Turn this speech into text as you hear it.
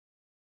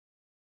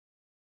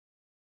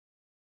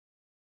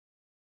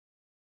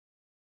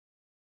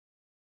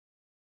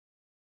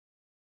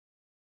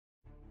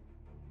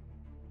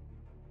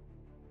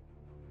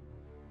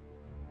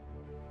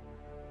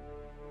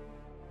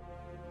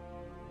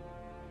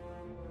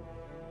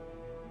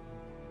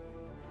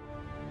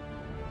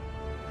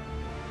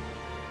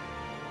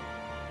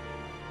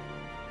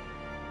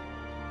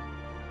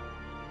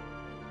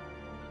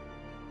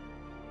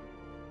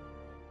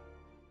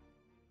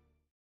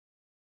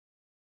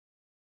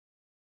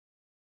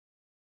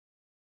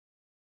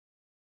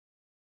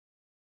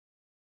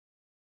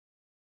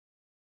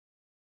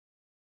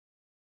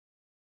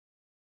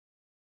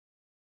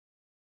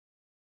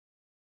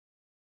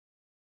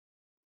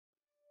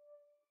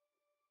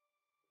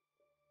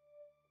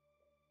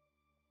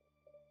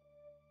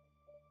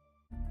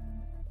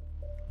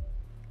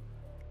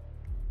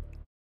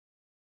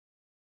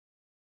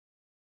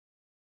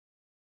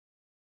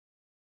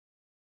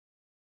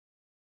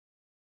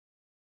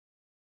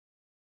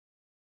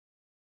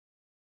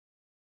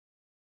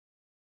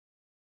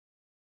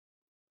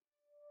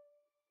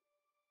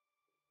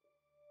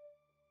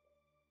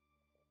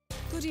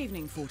Good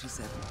evening,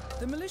 47.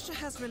 The militia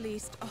has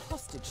released a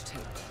hostage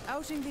tape,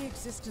 outing the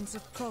existence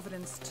of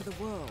Providence to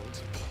the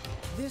world.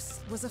 This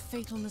was a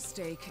fatal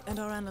mistake, and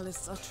our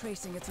analysts are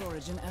tracing its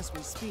origin as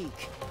we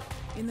speak.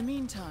 In the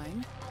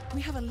meantime, we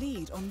have a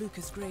lead on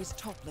Lucas Gray's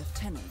top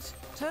lieutenant.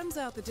 Turns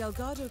out the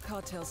Delgado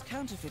cartel's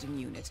counterfeiting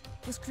unit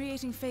was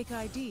creating fake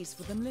IDs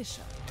for the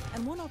militia,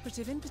 and one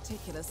operative in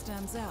particular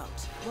stands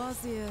out,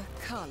 Wazir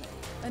Kale,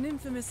 an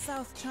infamous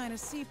South China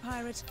Sea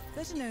pirate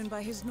better known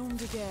by his nom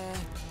de guerre,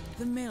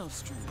 the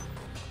Maelstrom.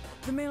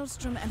 The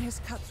Maelstrom and his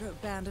cutthroat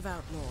band of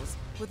outlaws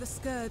were the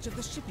scourge of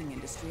the shipping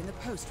industry in the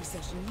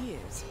post-recession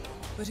years.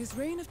 But his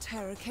reign of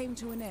terror came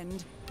to an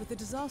end with the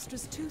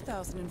disastrous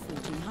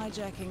 2014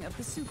 hijacking of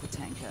the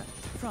supertanker,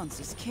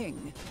 Francis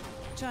King.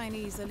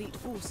 Chinese elite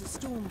forces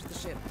stormed the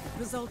ship,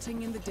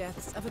 resulting in the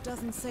deaths of a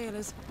dozen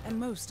sailors and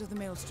most of the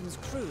Maelstrom's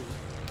crew.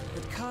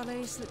 But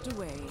Kale slipped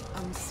away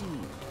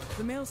unseen.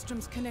 The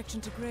Maelstrom's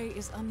connection to Gray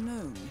is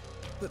unknown,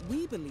 but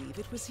we believe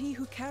it was he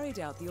who carried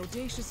out the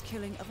audacious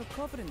killing of a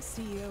Providence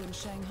CEO in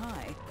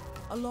Shanghai,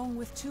 along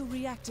with two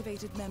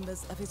reactivated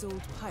members of his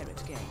old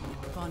pirate gang,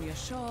 Vanya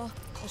Shah,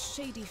 a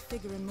shady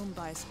figure in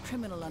Mumbai's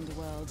criminal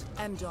underworld,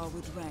 and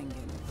Dawood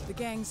Rangan, the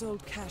gang's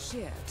old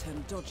cashier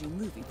turned dodgy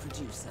movie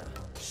producer.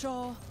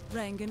 Shah,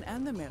 Rangan,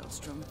 and the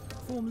Maelstrom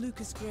form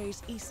Lucas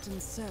Gray's Eastern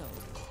Cell.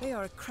 They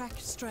are a crack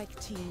strike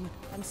team,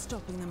 and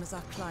stopping them is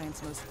our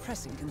client's most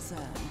pressing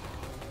concern.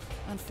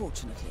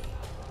 Unfortunately,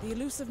 the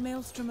elusive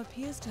Maelstrom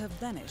appears to have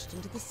vanished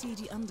into the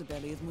seedy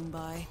underbelly of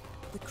Mumbai,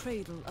 the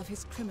cradle of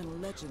his criminal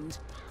legend,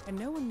 and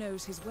no one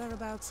knows his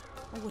whereabouts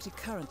or what he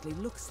currently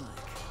looks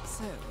like.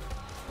 So,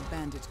 a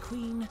bandit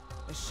queen,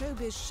 a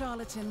showbiz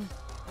charlatan,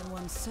 and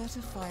one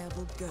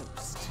certifiable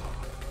ghost.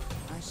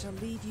 I shall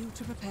leave you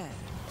to prepare.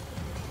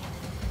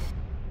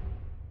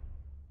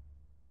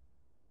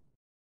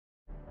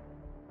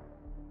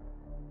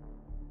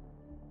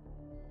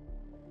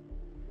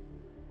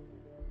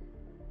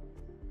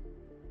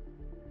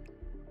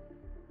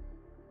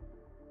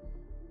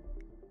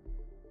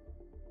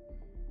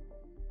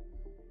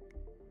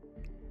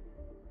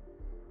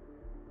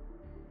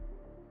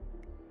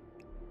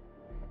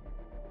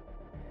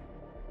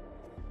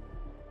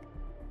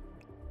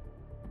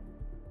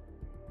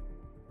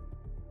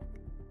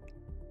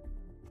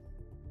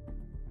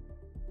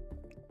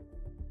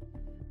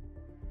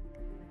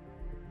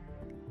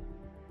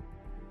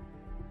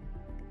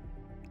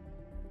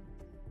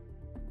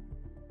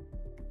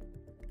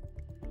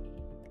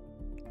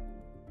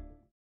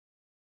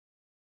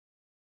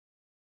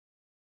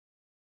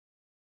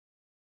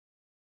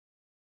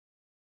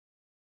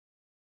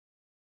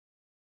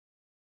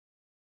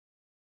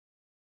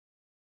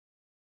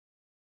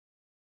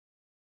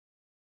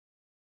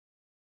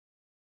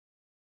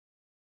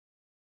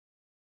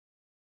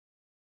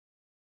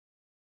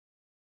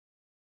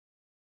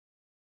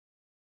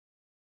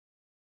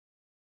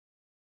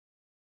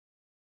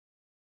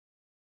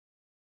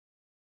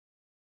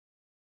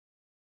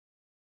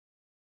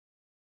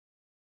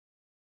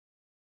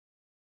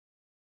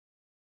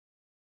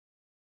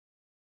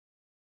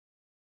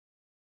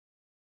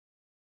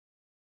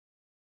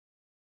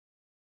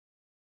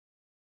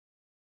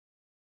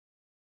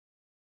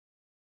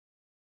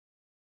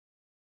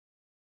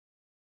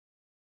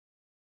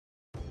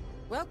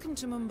 Welcome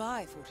to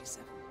Mumbai,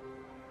 47.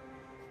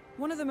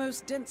 One of the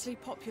most densely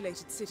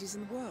populated cities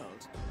in the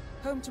world,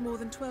 home to more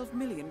than 12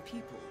 million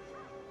people.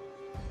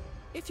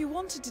 If you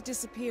wanted to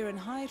disappear and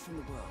hide from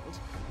the world,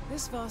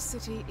 this vast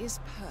city is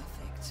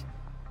perfect.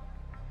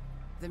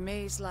 The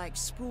maze-like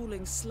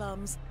sprawling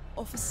slums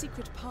offer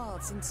secret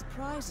paths and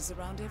surprises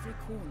around every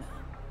corner.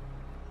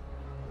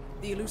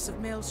 The elusive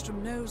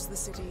Maelstrom knows the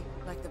city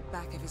like the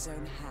back of his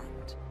own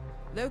hand.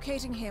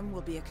 Locating him will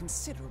be a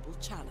considerable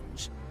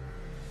challenge.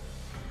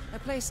 A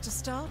place to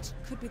start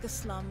could be the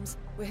slums,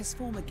 where his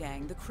former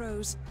gang, the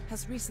Crows,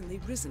 has recently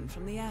risen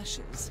from the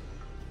ashes.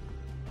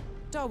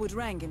 Dawood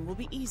Rangan will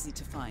be easy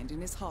to find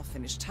in his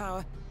half-finished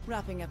tower,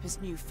 wrapping up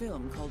his new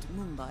film called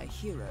Mumbai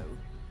Hero.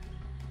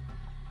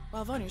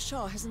 While Vanya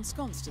Shah has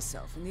ensconced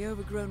herself in the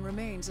overgrown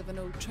remains of an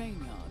old train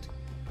yard.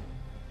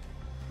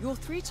 Your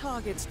three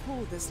targets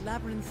call this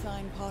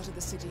labyrinthine part of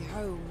the city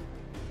home,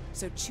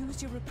 so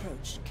choose your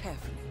approach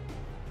carefully.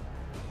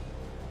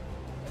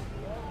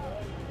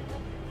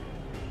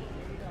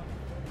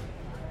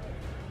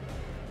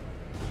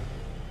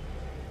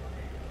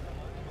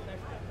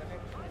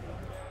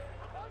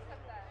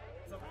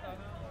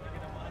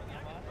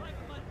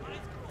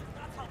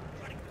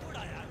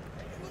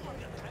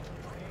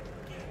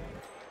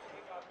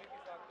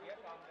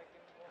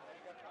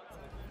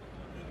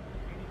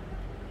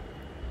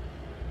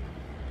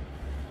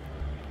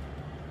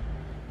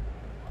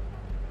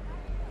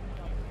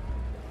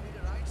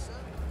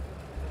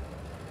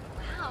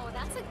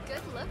 That's a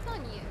good look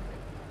on you.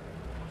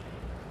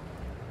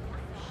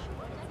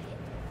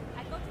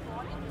 I got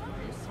more in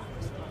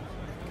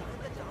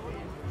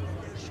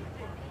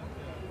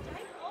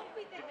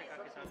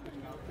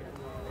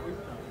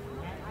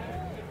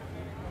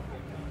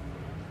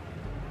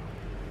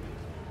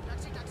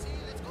Taxi,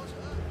 let's go,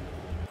 sir.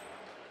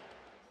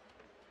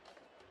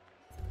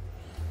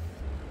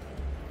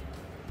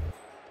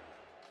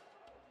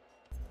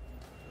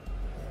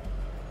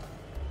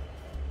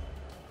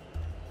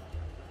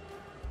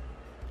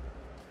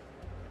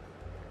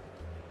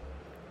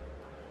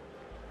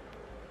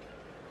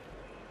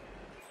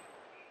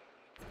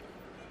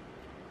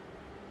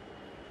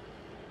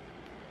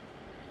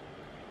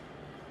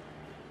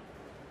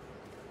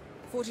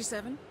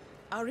 47.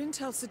 Our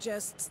intel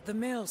suggests the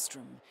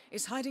Maelstrom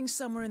is hiding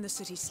somewhere in the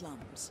city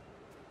slums.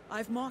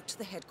 I've marked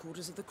the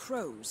headquarters of the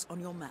Crows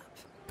on your map.